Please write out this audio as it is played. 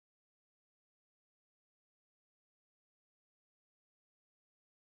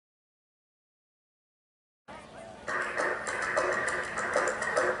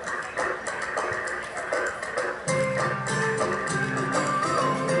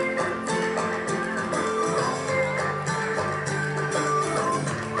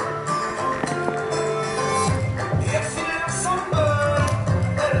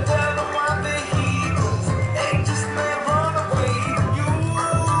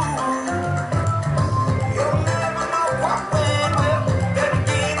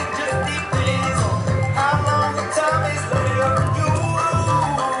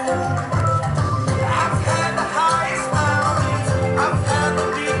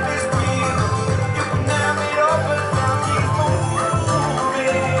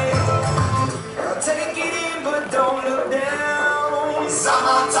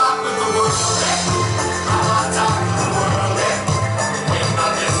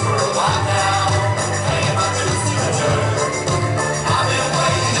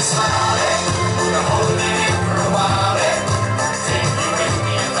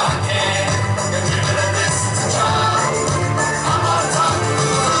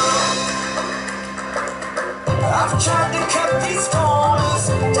tried to cut these corners,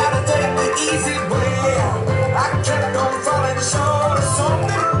 tried to take the easy way. I kept on falling short of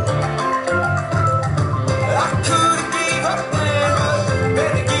something. I could have gave up then, but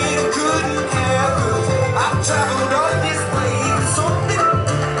better again couldn't have. 'Cause I've traveled all this way for something.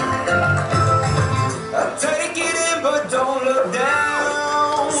 I take it in, but don't look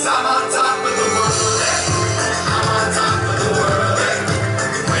down. 'Cause I'm on top of the world. I'm on top of the world.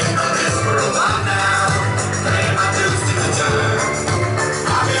 Waiting on this for a while now. Paying my dues to the dirt.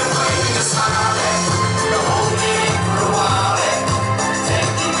 I've been waiting to smile to hold me in for a while.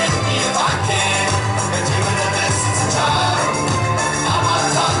 Take me with me if I can. Been doing the best since a child. I'm on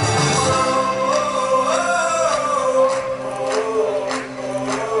top of the world.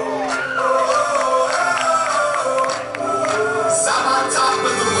 'Cause I'm on top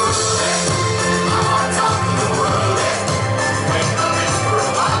of the world. I'm on top of the world. Waiting on this for a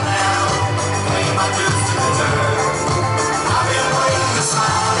while now. Paying my dues to the dirt. I've been waiting to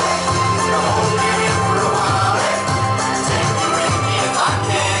smile to hold me in for a while. Take me with me if I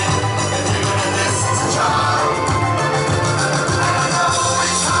can. Been doing this since a child. And I know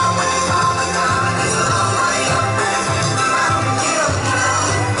it's hard when you're falling down. There's a long way up there. Get up now.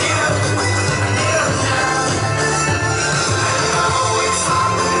 Get up. Get up now. And I know it's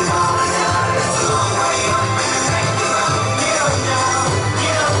hard when you're falling down. There's a long way up there. Get up now.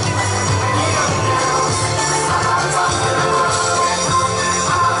 Get up. Get up now. I'm on top of the world.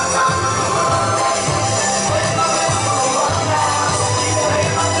 I'm on top of the world. Waiting on this for a while now.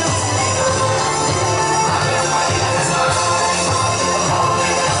 Paying my dues to the dirt. I've been waiting to smile. Hold me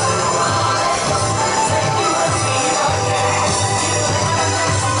there for a while. Take me with me if I can. Doing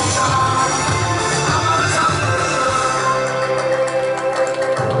this since a child. I'm on top of the world.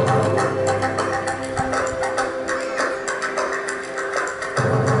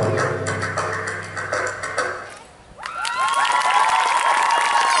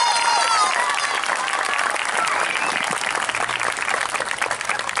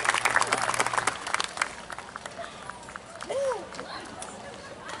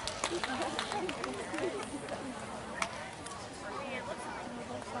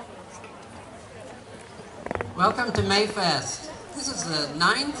 Welcome to Mayfest. This is the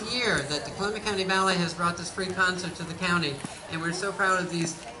 9th year that the Columbia County Ballet has brought this free concert to the county, and we're so proud of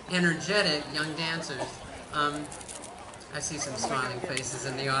these energetic young dancers. I see some smiling faces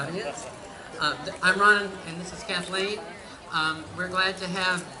in the audience. I'm Ron, and this is Kathleen. We're glad to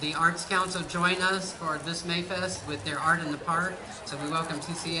have the Arts Council join us for this Mayfest with their Art in the Park. So we welcome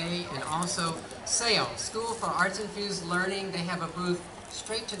TCA and also SAIL, School for Arts Infused Learning. They have a booth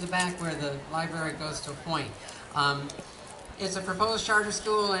straight to the back where the library goes to a point. It's a proposed charter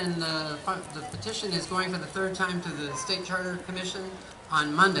school, and the petition is going for the 3rd time to the State Charter Commission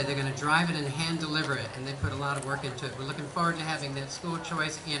on Monday. They're going to drive it and hand deliver it, and they put a lot of work into it. We're looking forward to having that school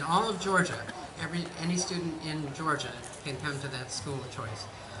choice in all of Georgia. Any student in Georgia can come to that school choice.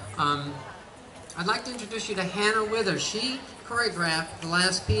 I'd like to introduce you to Hannah Withers. She choreographed the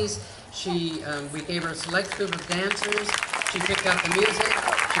last piece. We gave her a select group of dancers. She picked up the music.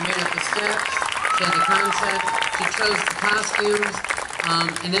 She made up the steps. She had the concept. She chose the costumes.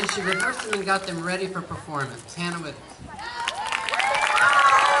 And then she rehearsed them and got them ready for performance. Hannah Withers. I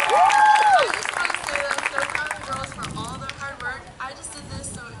just want to say that I'm so proud of the girls for all their hard work. I just did this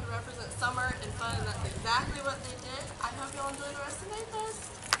so it could represent summer and fun, and that's exactly what they did. I hope y'all enjoy the rest of Mayfest.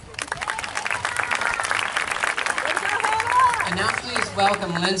 And now please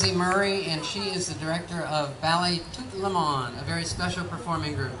welcome Lindsay Murray, and she is the director of Ballet Tout Le Monde, a very special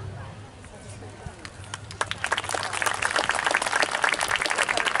performing group.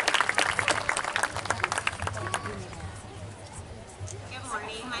 Good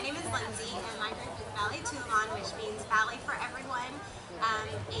morning. My name is Lindsay, and my group is Ballet Tout Le Monde, which means ballet for everyone.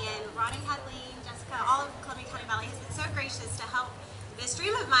 And Ron and Kathleen, Jessica, all of Columbia County Ballet has been so gracious to help this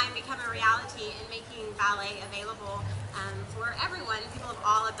dream of mine become a reality in making ballet available for everyone, people of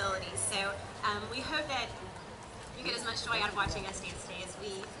all abilities. So we hope that you get as much joy out of watching us dance today as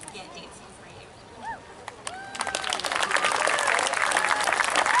we get dancing for you.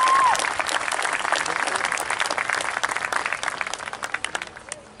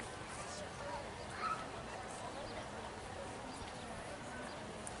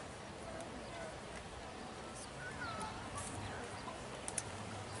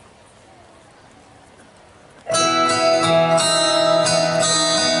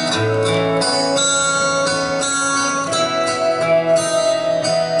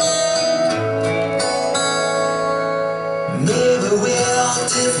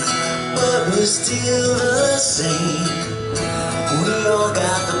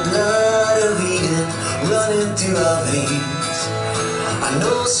 you are late. I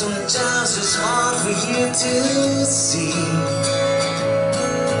know sometimes it's hard for you to see.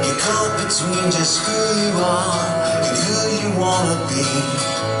 You're caught between just who you are and who you wanna be.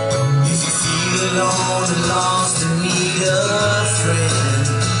 If you feel alone and lost and need a friend,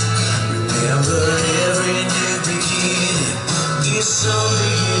 remember every new beginning is some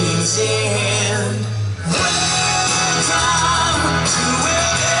beginning's end. Welcome to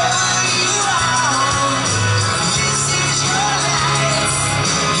wherever you are. This is your life.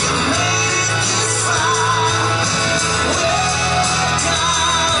 You made it this far.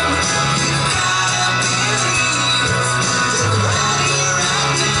 Welcome. You gotta believe that right here,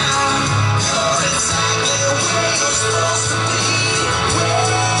 right now, you're exactly where you're supposed to be.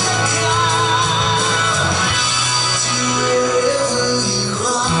 Welcome to wherever you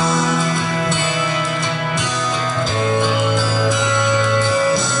are.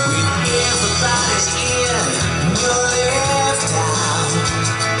 When everybody's in, you're left out.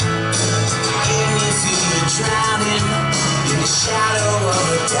 And you feel you're drowning in the shadow of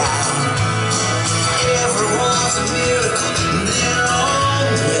a doubt. Everyone's a miracle in their own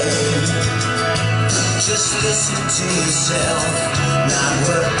way. Just listen to yourself, not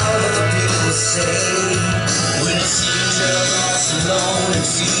what other people say. When it seems you're lost, alone, and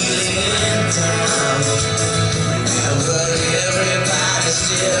feeling down, remember everybody's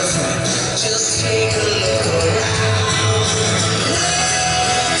different. Just take a look around.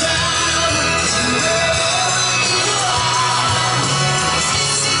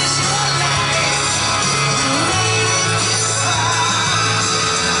 This is your life. You made it this far.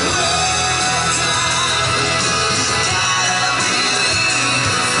 You gotta believe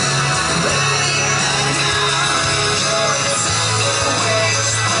right here, right now, you're exactly where you're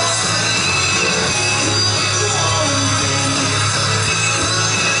supposed to be. Who you wanna be, who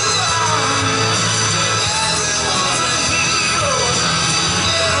you are. Everyone's a hero,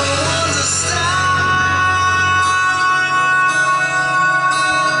 everyone's a star.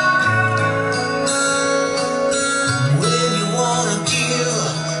 When you wanna give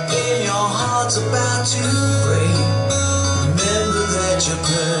and your heart's about to break, remember that you're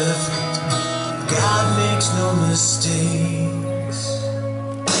perfect. God makes no mistakes.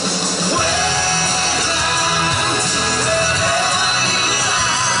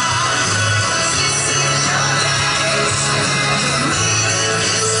 This is your life. You made it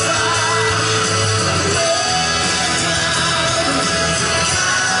this far.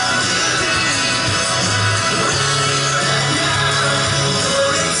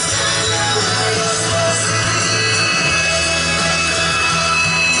 You're exactly where you're supposed to be.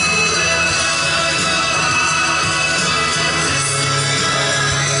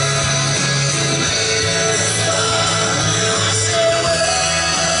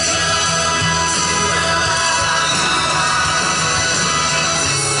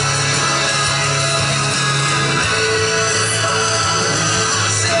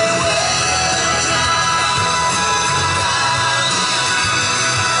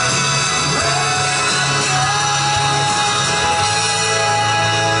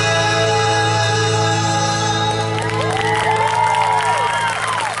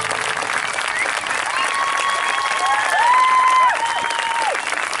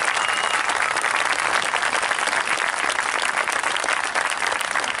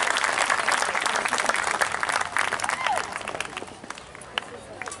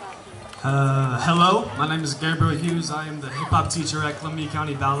 Hello, my name is Gabriel Hughes. I am the hip-hop teacher at Columbia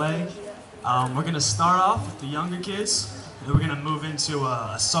County Ballet. We're going to start off with the younger kids, and we're going to move into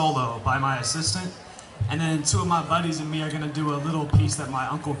a solo by my assistant. And then two of my buddies and me are going to do a little piece that my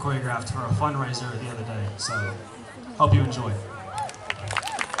uncle choreographed for a fundraiser the other day. So, hope you enjoy.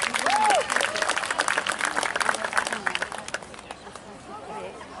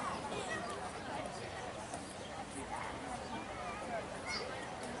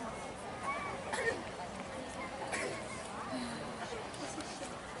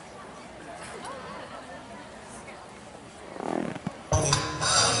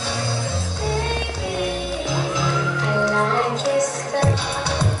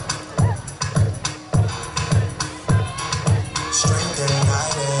 Strength and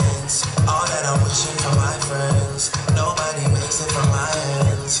guidance, all that I'm wishing for my friends. Nobody makes it from my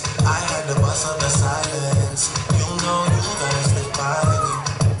ends. I had to bust up the silence. You know you gotta stay by me.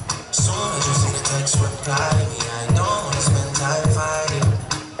 Soon as you see the text, reply to me. I don't wanna spend time fighting.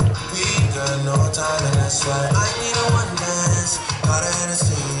 We got no time, and that's why I need a one dance. Got a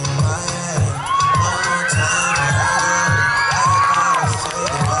Hennessy in my hand. One more time, I gotta say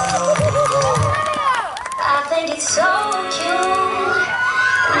goodbye. I think it's so cute,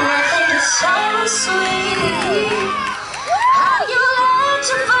 and I think it's so sweet. How you let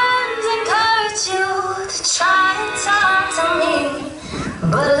your friends encourage you to try and talk to me,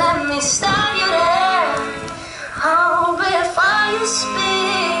 but let me stop you there. Oh, before you speak.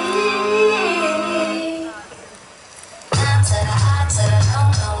 Down to the I to the no,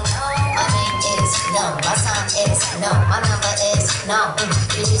 no, no. My name is no, my sign is no, my number is no.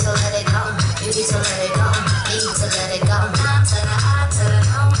 You need to let it go, you need to let it go, need to let it go. Down to the I to the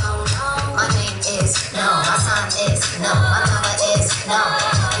no, no, no. My name is no, my sign is no, my number is no.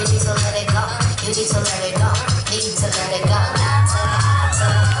 You need to let it go, you need to let it go, need to let it go. Down to the I to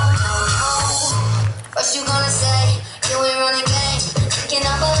the no, no, no. What you gonna say? You ain't running game. You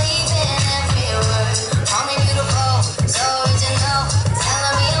cannot believe in every word. Call me beautiful, so original.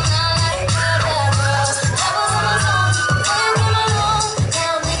 Telling me I'm not like other girls. That was on my phone before you came along.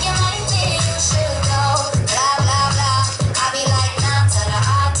 Now I'm thinking maybe you should go. Blah blah blah. I be like nah to the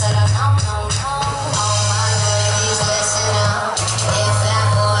I to the no no no. All my ladies listen up. If that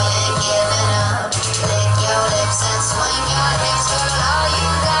boy ain't giving up, lick your lips and swing your hips, girl. All you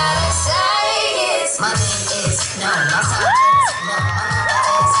gotta say is my name is no, my sign is no, my number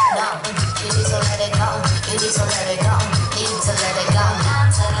is no. You need to let it go, you need to let it go, need to let it go. Down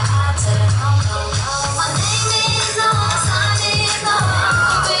to the I to the no, no, no. My name is no, my sign is no, my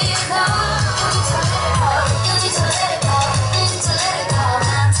number is no. You need to let it go, you need to let it go, need to let it go.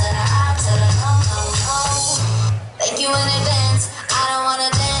 Down to the I to the no, no, no. Thank you in advance, I don't wanna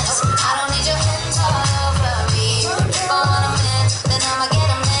dance, I don't need your hands all over me. If I want a man, then I'ma get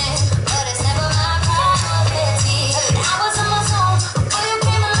a man, but it's never my property. I was on my phone before you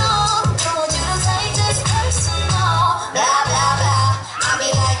came along, don't want you to take this personal. Blah blah blah, I be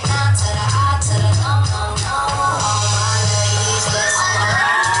like nah to the I to the no no no. All my ladies listen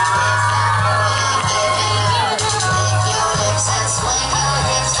up. If that boy ain't giving up, lick your lips and swing your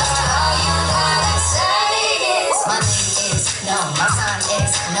hips. That's all you gotta say is my name is no, my sign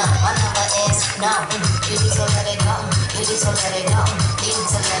is no, my number is no. You need to let it go, you need to let it go, need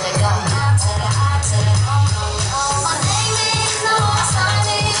to let it go. Down to the I to the no no no. My name is no, my sign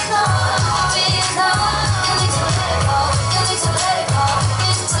is no, my number is no. You need to let it go, you need to let it go,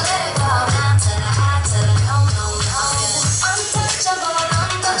 need to let it go. Down to the I to the no no no. Untouchable,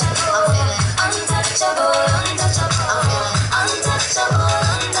 untouchable. I'm feeling untouchable, untouchable. I'm feeling untouchable,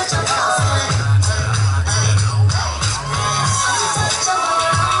 untouchable. I'm feeling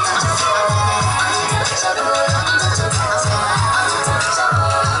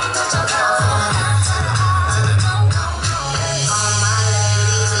untouchable, untouchable.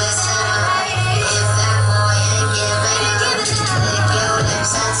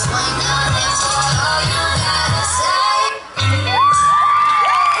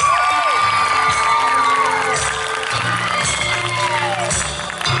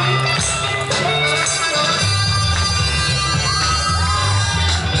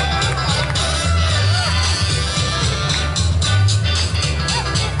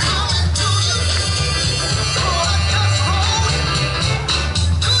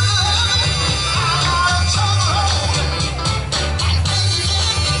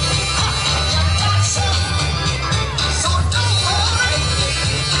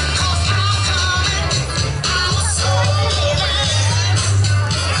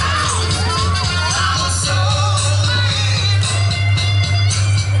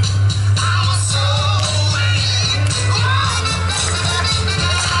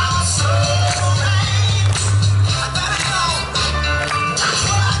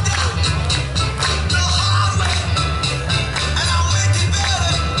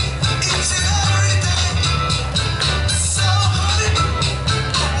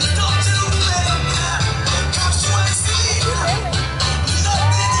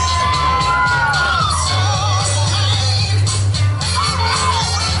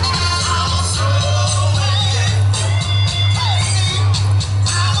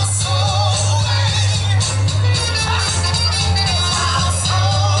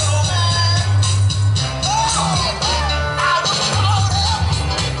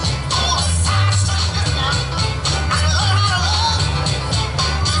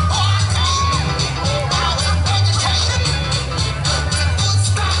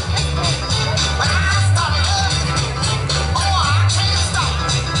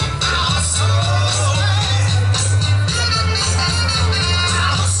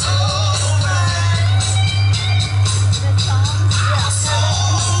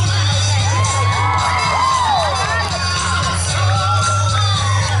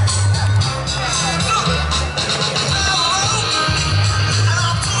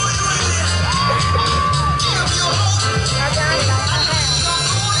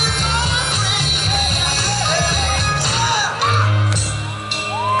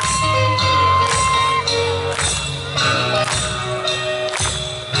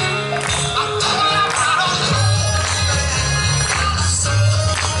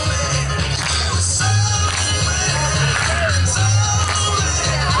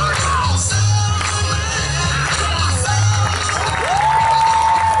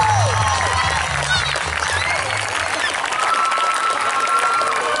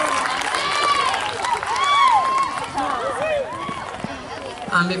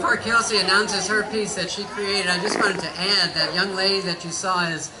 Before Kelsey announces her piece that she created, I just wanted to add that young lady that you saw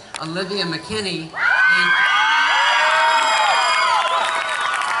is Olivia McKinney. And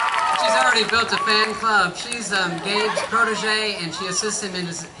she's already built a fan club. She's Gabe's protege, and she assists him in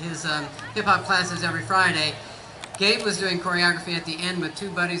his hip-hop classes every Friday. Gabe was doing choreography at the end with two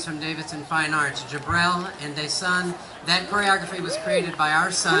buddies from Davidson Fine Arts, Jabrell and Desun. That choreography was created by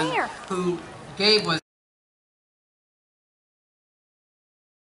our son, who Gabe was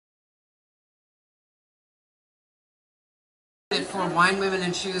for Wine, Women,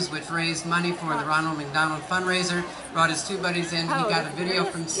 and Shoes, which raised money for the Ronald McDonald fundraiser. Brought his two buddies in. He got a video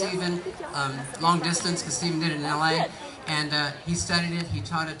from Steven, long distance, because Steven did it in LA. And he studied it, he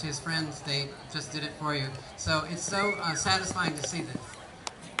taught it to his friends, they just did it for you. So it's so satisfying to see this.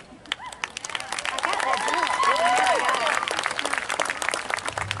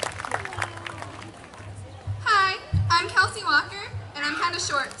 Hi, I'm Kelsey Walker, and I'm kind of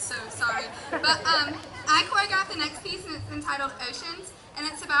short, so sorry. But I choreographed the next piece, and it's entitled Oceans, and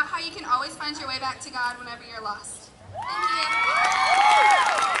it's about how you can always find your way back to God whenever you're lost.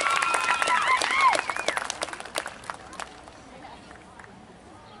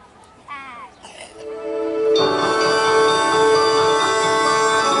 Thank you.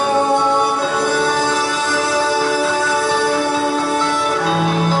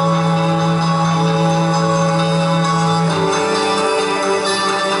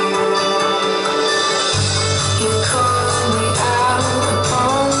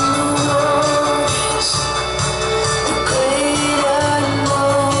 Great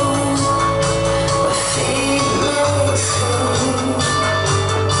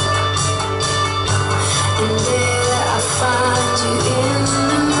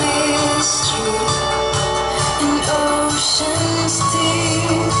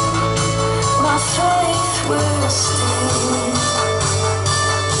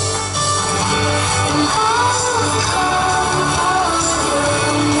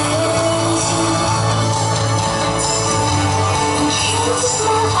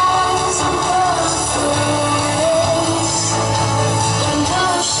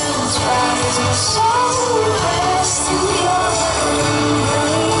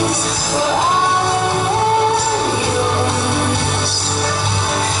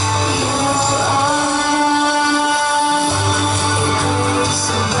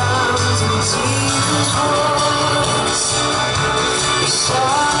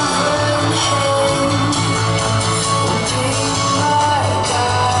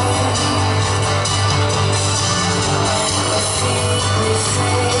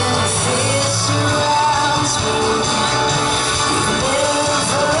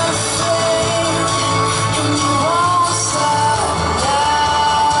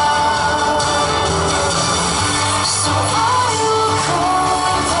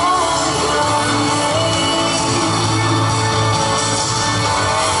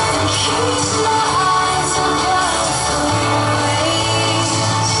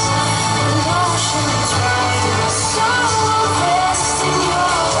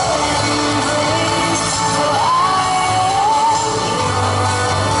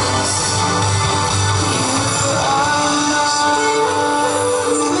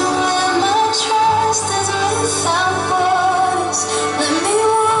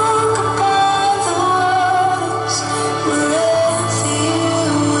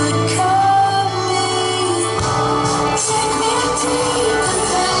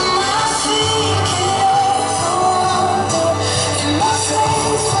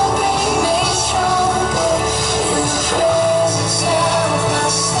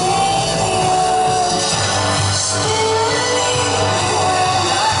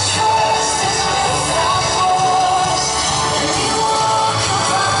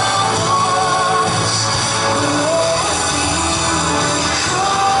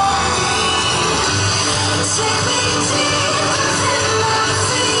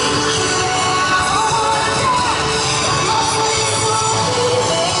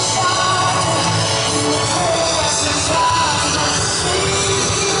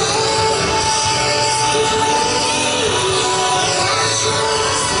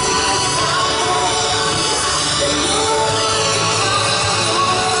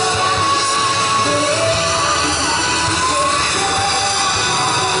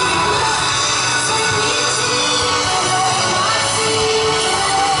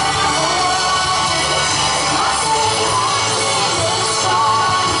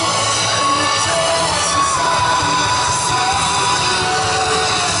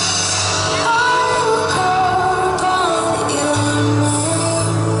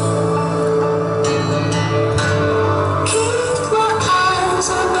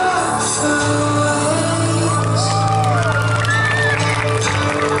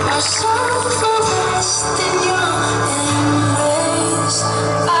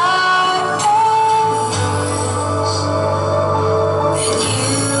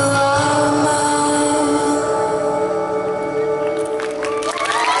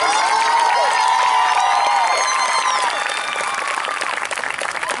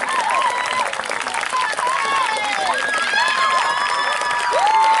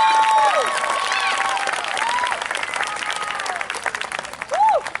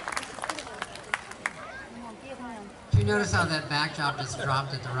backdrop just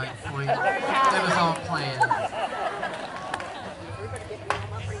dropped at the right point. It was all planned.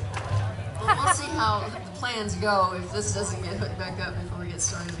 Well, we'll see how the plans go if this doesn't get hooked back up before we get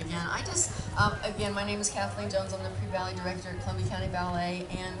started again. Again, my name is Kathleen Jones. I'm the Pre-Ballet Director at Columbia County Ballet,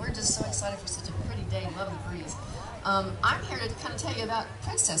 and we're just so excited for such a pretty day. Love the breeze. I'm here to kind of tell you about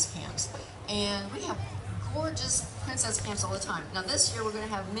princess camps, and we have gorgeous princess camps all the time. Now this year we're going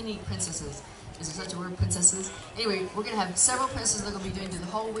to have mini princesses. Is there such a word, princesses? Anyway, we're going to have several princesses that are going to be doing the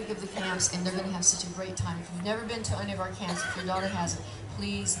whole week of the camps, and they're going to have such a great time. If you've never been to any of our camps, if your daughter hasn't,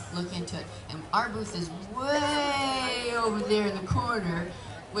 please look into it. And our booth is way over there in the corner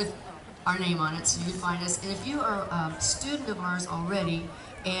with our name on it, so you can find us. And if you are a student of ours already,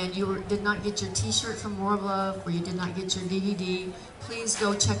 and you did not get your t-shirt from More of Love, or you did not get your DVD, please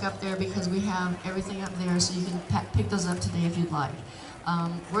go check up there because we have everything up there so you can pick those up today if you'd like.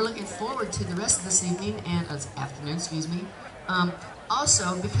 We're looking forward to the rest of this evening, and afternoon, excuse me.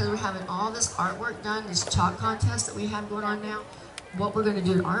 Also, because we're having all this artwork done, this chalk contest that we have going on now, what we're going to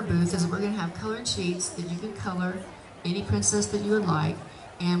do in our booth is we're going to have coloring sheets that you can color any princess that you would like,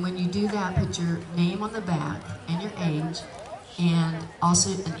 and when you do that, put your name on the back and your age, and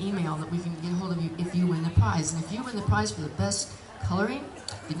also an email that we can get hold of you if you win the prize. And if you win the prize for the best coloring,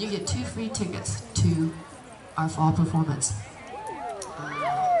 then you get 2 free tickets to our fall performance.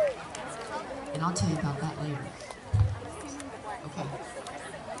 And I'll tell you about that later. Okay.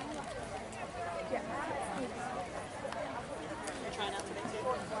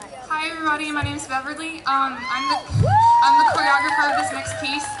 Hi everybody, my name is Beverly. I'm the choreographer of this next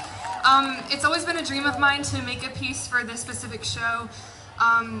piece. It's always been a dream of mine to make a piece for this specific show.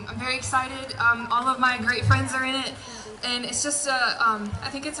 I'm very excited. All of my great friends are in it, and it's just I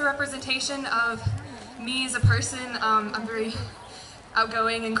think it's a representation of me as a person. I'm very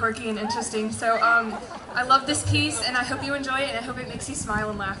outgoing and quirky and interesting. So I love this piece, and I hope you enjoy it, and I hope it makes you smile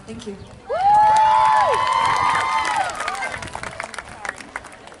and laugh. Thank you.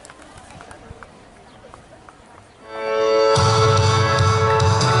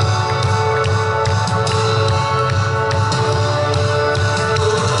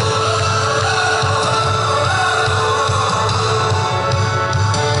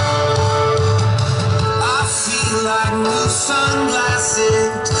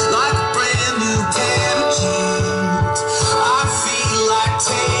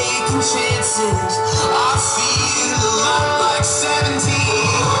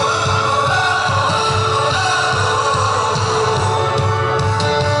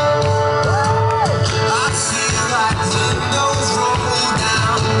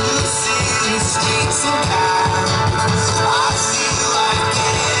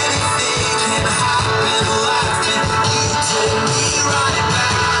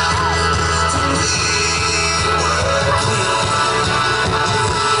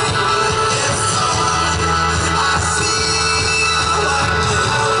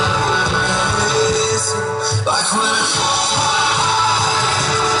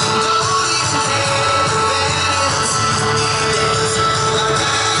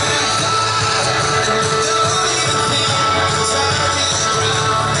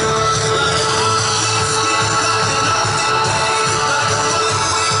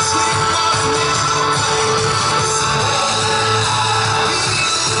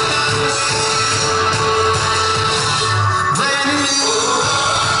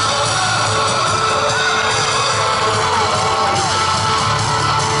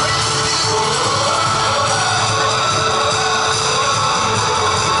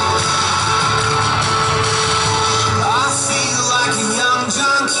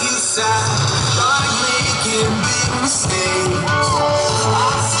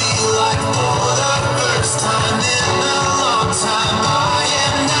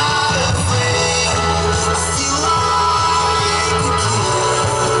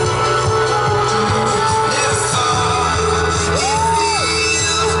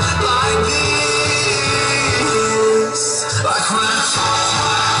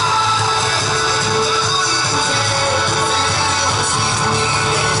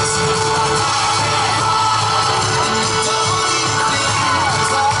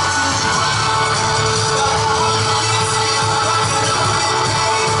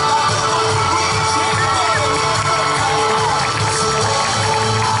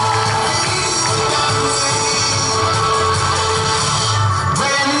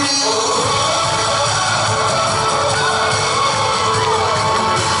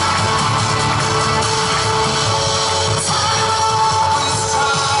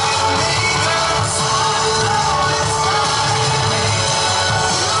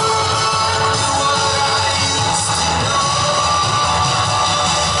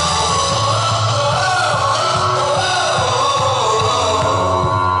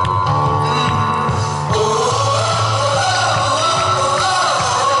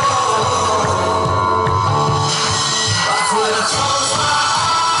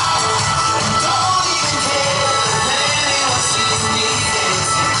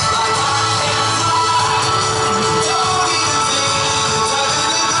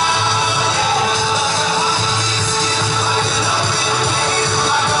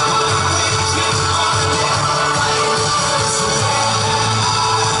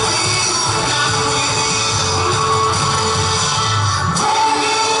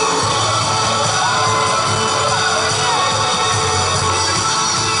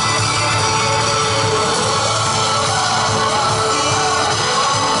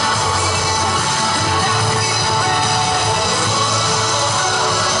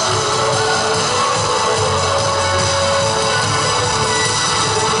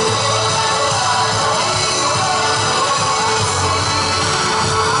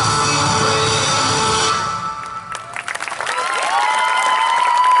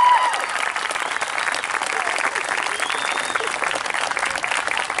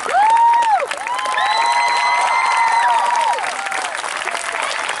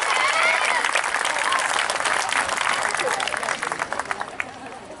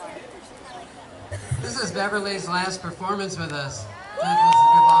 Kimberly's last performance with us. That was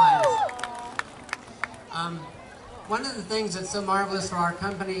goodbyes. One of the things that's so marvelous for our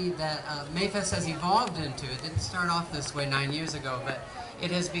company that Mayfest has evolved into, it didn't start off this way 9 years ago, but it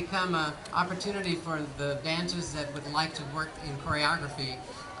has become an opportunity for the dancers that would like to work in choreography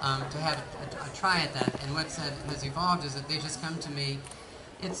to have a try at that. And what's has evolved is that they just come to me.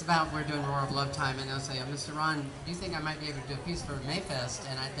 It's about, we're doing Roar of Love Time, and they'll say, Mr. Ron, do you think I might be able to do a piece for Mayfest?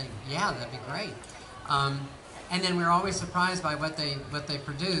 And I think, yeah, that'd be great. And then we're always surprised by what they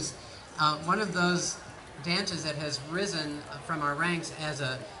produce. One of those dancers that has risen from our ranks as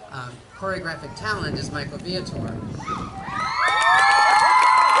a choreographic talent is Michael Viator.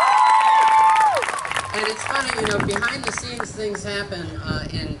 And it's funny, you know, behind the scenes things happen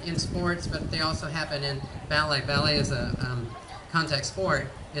in sports, but they also happen in ballet. Ballet is a contact sport.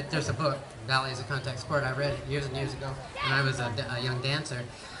 There's a book, Ballet is a Contact Sport. I read it years and years ago when I was a young dancer.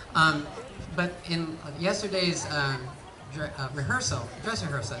 But in yesterday's dress rehearsal at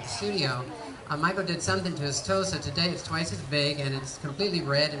the studio, Michael did something to his toe, so today it's twice as big and it's completely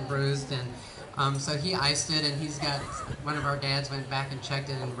red and bruised, and so he iced it, and he's got, one of our dads went back and checked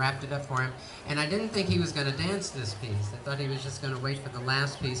it and wrapped it up for him. And I didn't think he was going to dance this piece. I thought he was just going to wait for the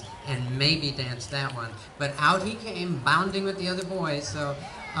last piece and maybe dance that one. But out he came, bounding with the other boys, so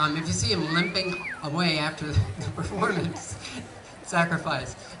if you see him limping away after the performance,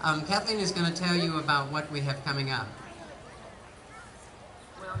 sacrifice. Kathleen is going to tell you about what we have coming up.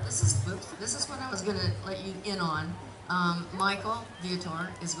 Well, this is what I was going to let you in on. Michael Viator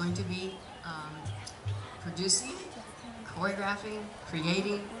is going to be producing, choreographing,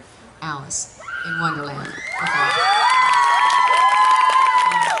 creating Alice in Wonderland. Okay.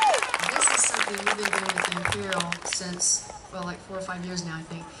 This is something we've been doing with the Imperial since, well, like 4 or 5 years now, I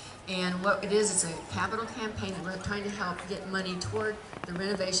think. And what it is, it's a capital campaign that we're trying to help get money toward the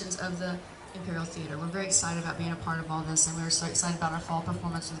renovations of the Imperial Theater. We're very excited about being a part of all this, and we're so excited about our fall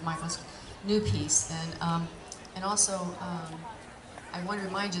performance with Michael's new piece. And also, I want to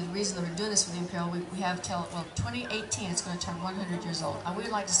remind you the reason that we're doing this with the Imperial, we have till, well, 2018, it's going to turn 100 years old. I would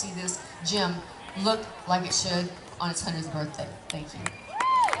like to see this gym look like it should on its 100th birthday. Thank you.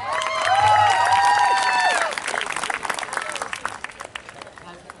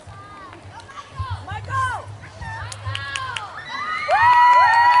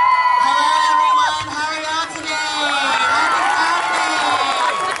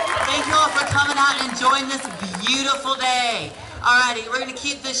 Enjoying this beautiful day. Alrighty, we're going to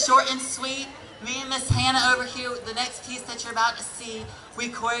keep this short and sweet. Me and Miss Hannah over here, the next piece that you're about to see, we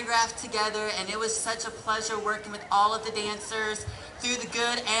choreographed together, and it was such a pleasure working with all of the dancers through the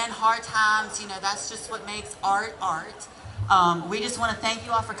good and hard times. You know, that's just what makes art art. We just want to thank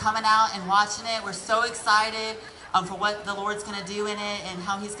you all for coming out and watching it. We're so excited for what the Lord's going to do in it and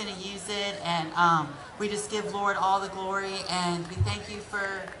how He's going to use it, and we just give Lord all the glory, and we thank you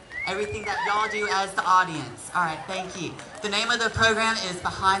for everything that y'all do as the audience. All right, thank you. The name of the program is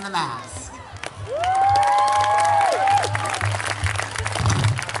Behind the Mask.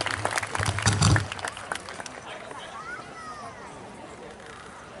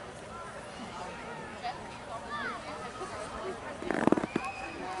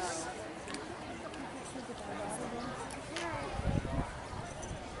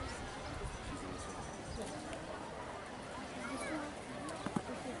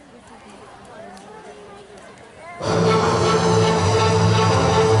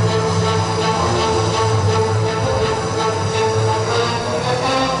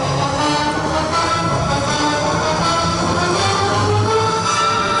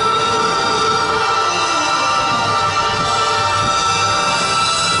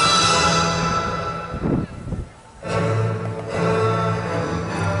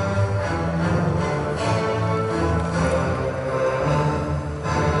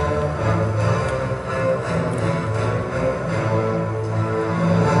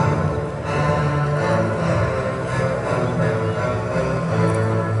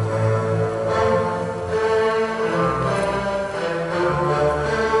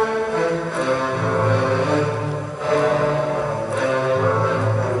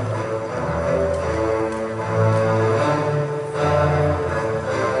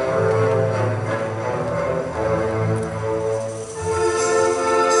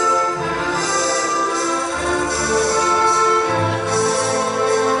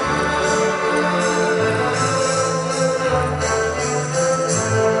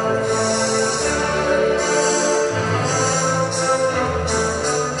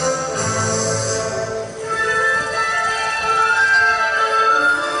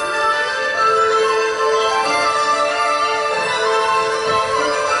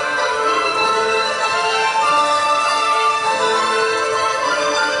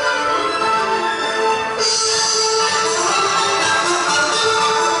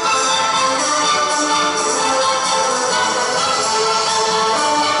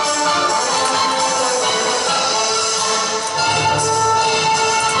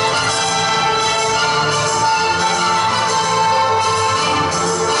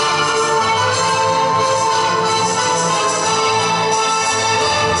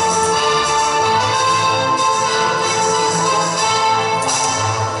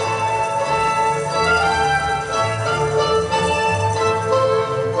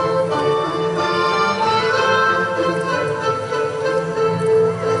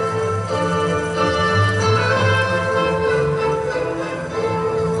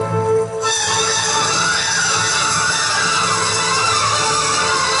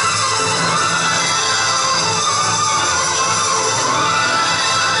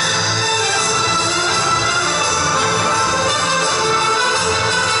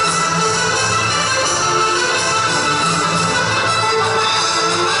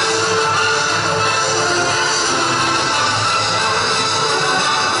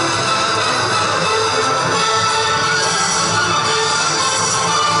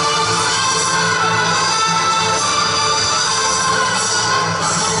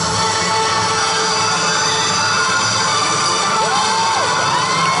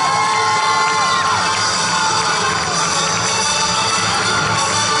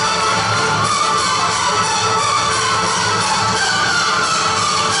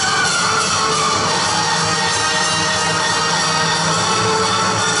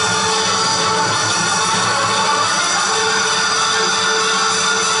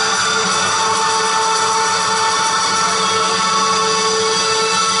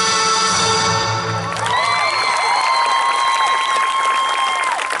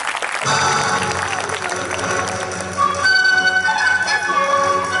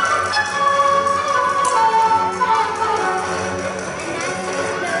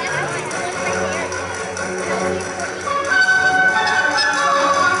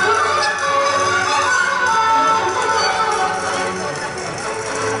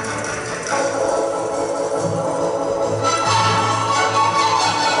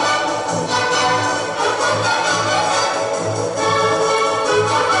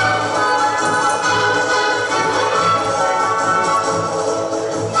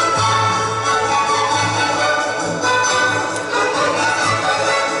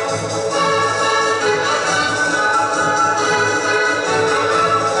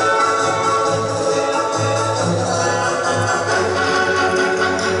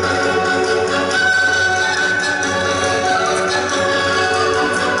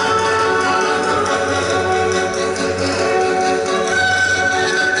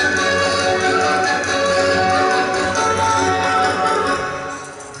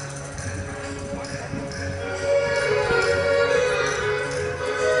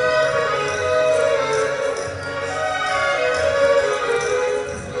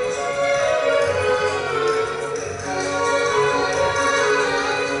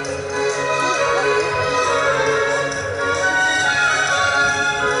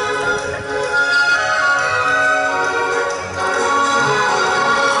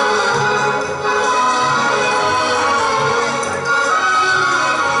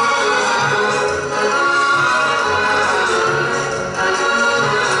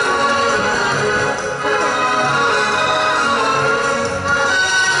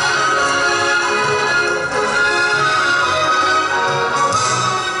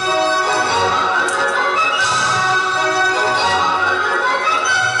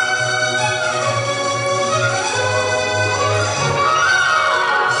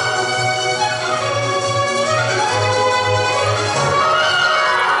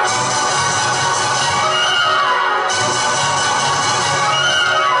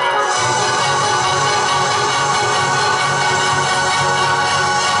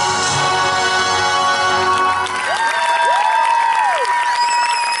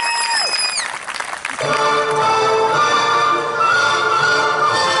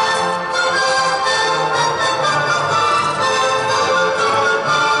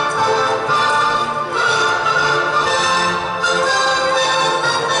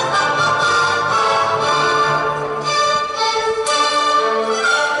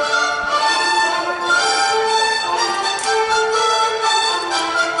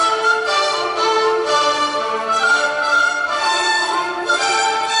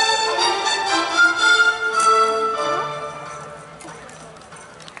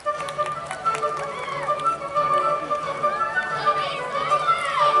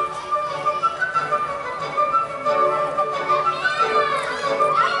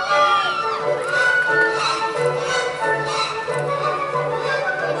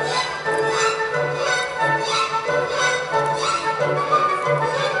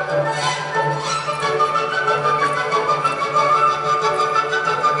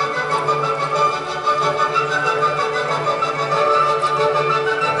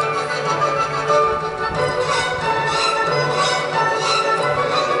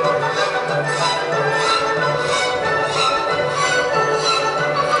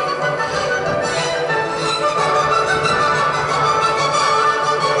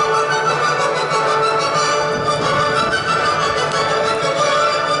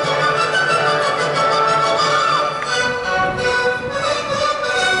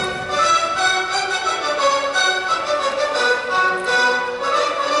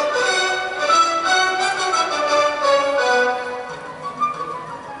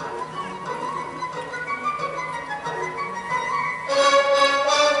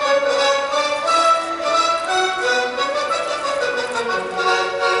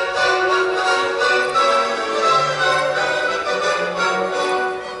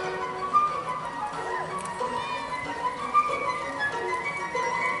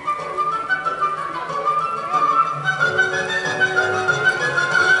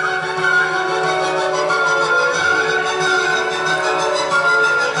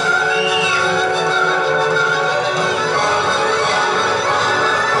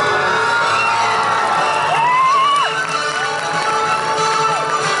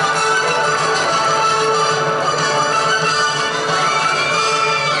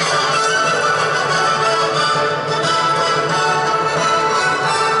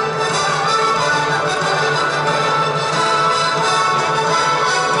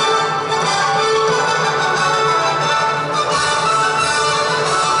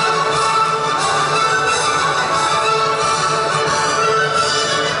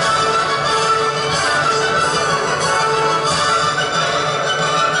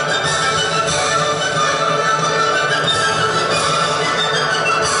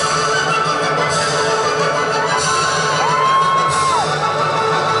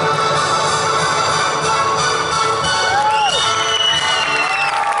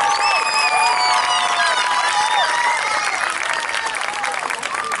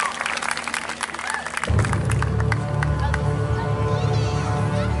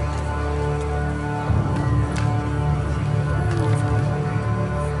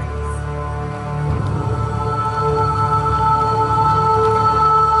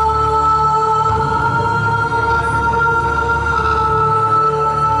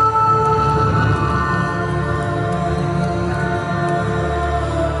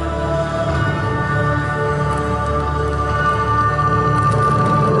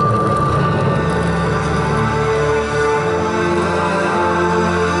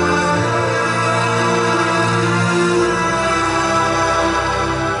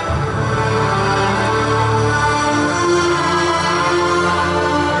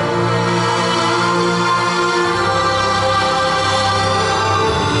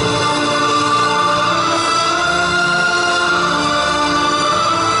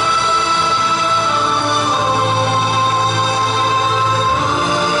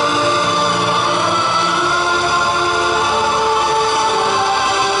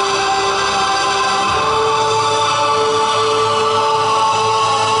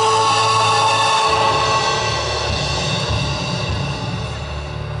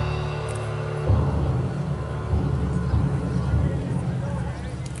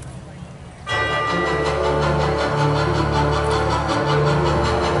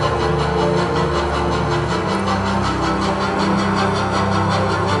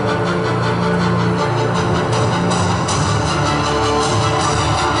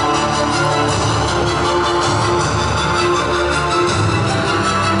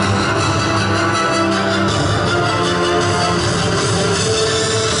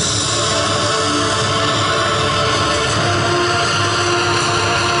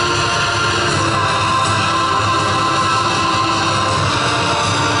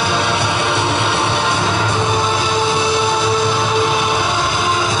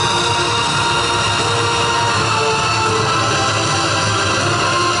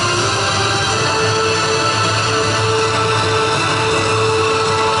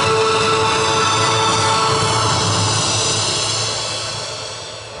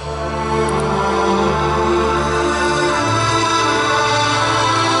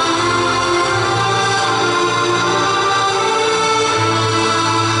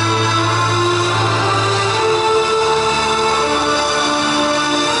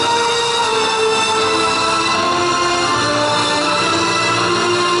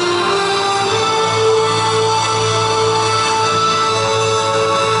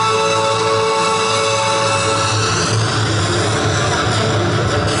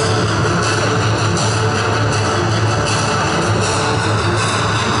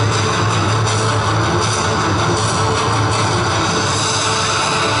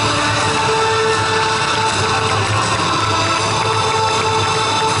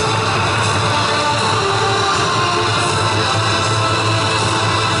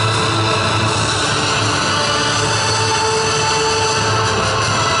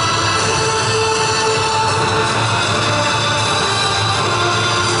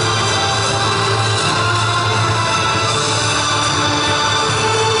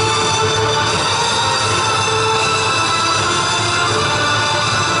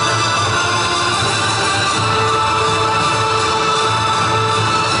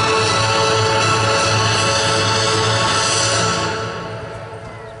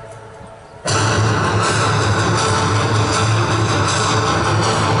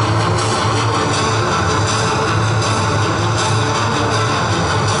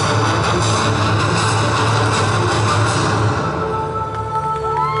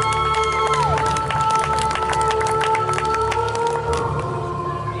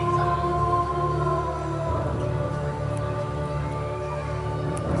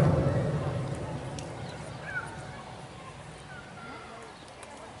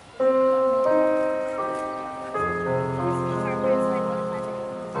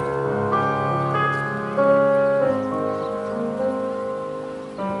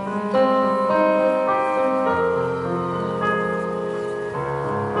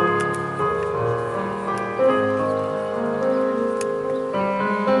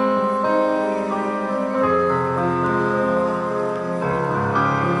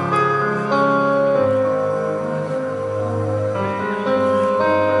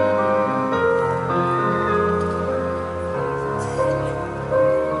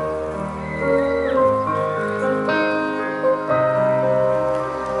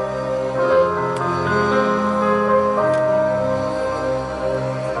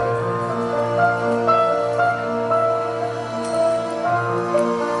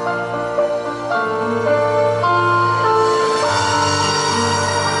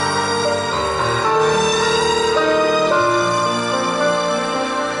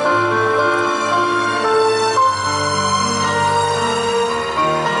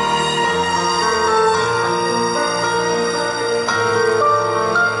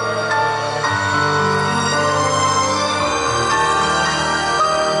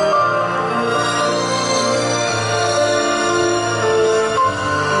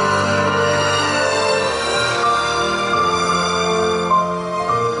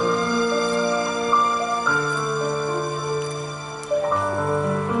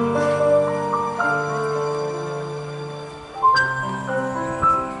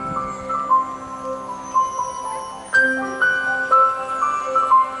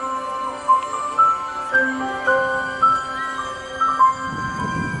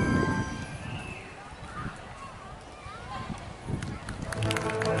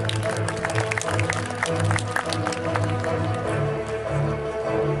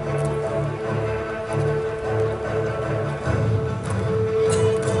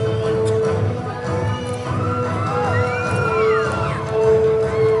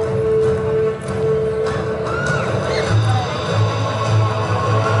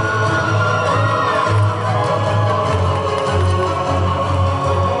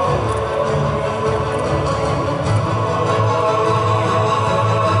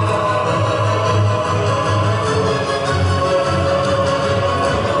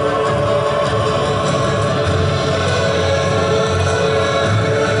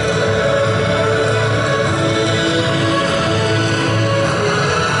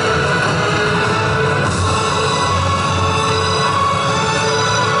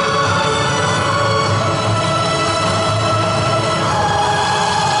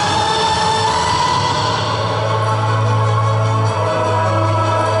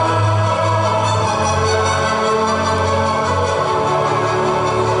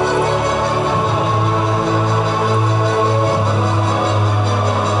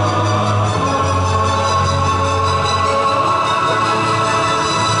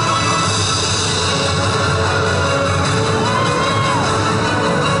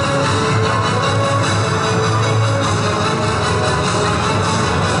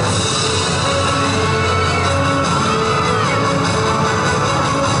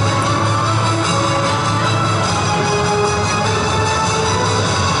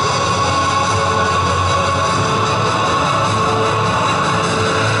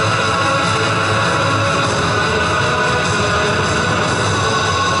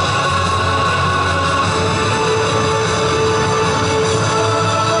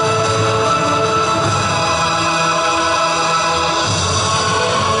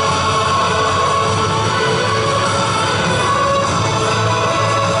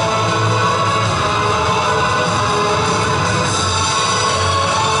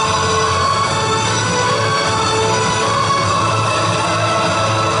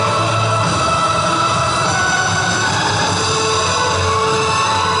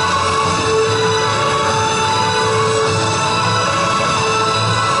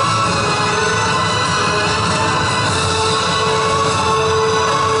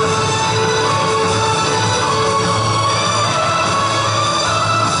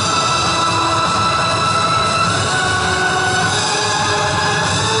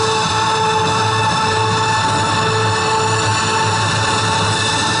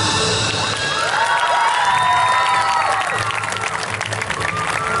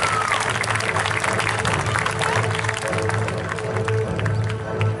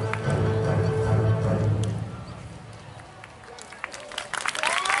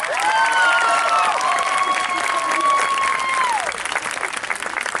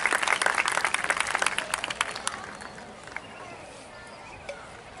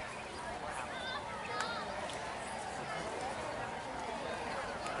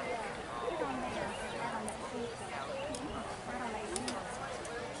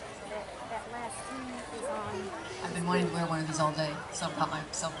 babies all day, so I've got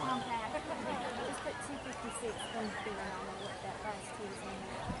myself one. Just put 256 on the finger, and I don't know what that price is on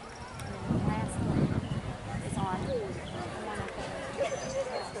that. And then the last one is on one of the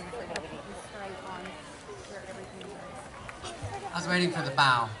straight on where everything goes. I was waiting for the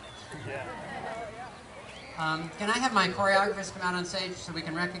bow. Can I have my choreographers come out on stage so we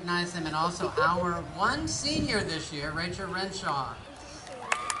can recognize them, and also our one senior this year, Rachel Renshaw.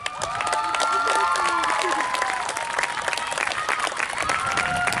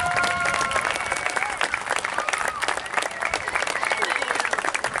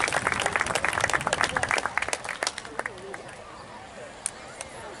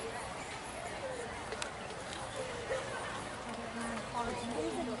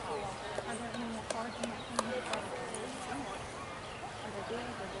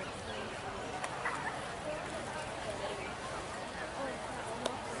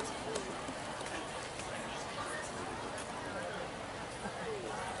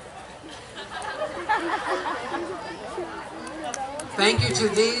 Thank you to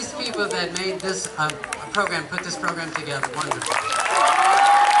these people that made this program, put this program together. Wonderful.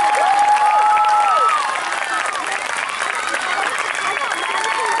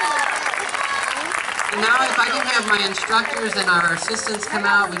 And now if I can have my instructors and our assistants come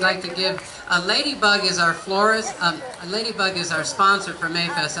out, we'd like to give, Ladybug is our florist, Ladybug is our sponsor for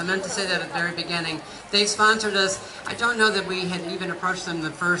Mayfest. I meant to say that at the very beginning. They sponsored us. I don't know that we had even approached them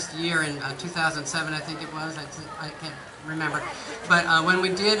the first year in 2007, I think it was. I can't remember. But when we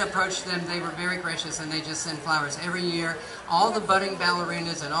did approach them, they were very gracious, and they just send flowers every year. All the budding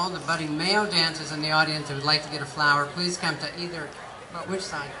ballerinas and all the budding male dancers in the audience who would like to get a flower, please come to either, which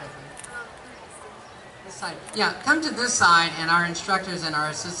side, Kathleen? This side. Yeah, come to this side, and our instructors and our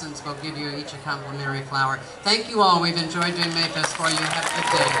assistants will give you each a complimentary flower. Thank you all. We've enjoyed doing Mayfest for you. Have a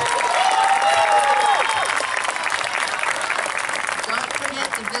good day. Don't forget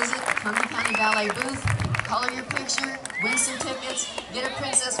to visit the Columbia County Ballet booth, color your picture, win some tickets, get a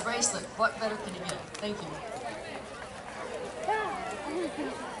princess bracelet. What better can you get? Thank you.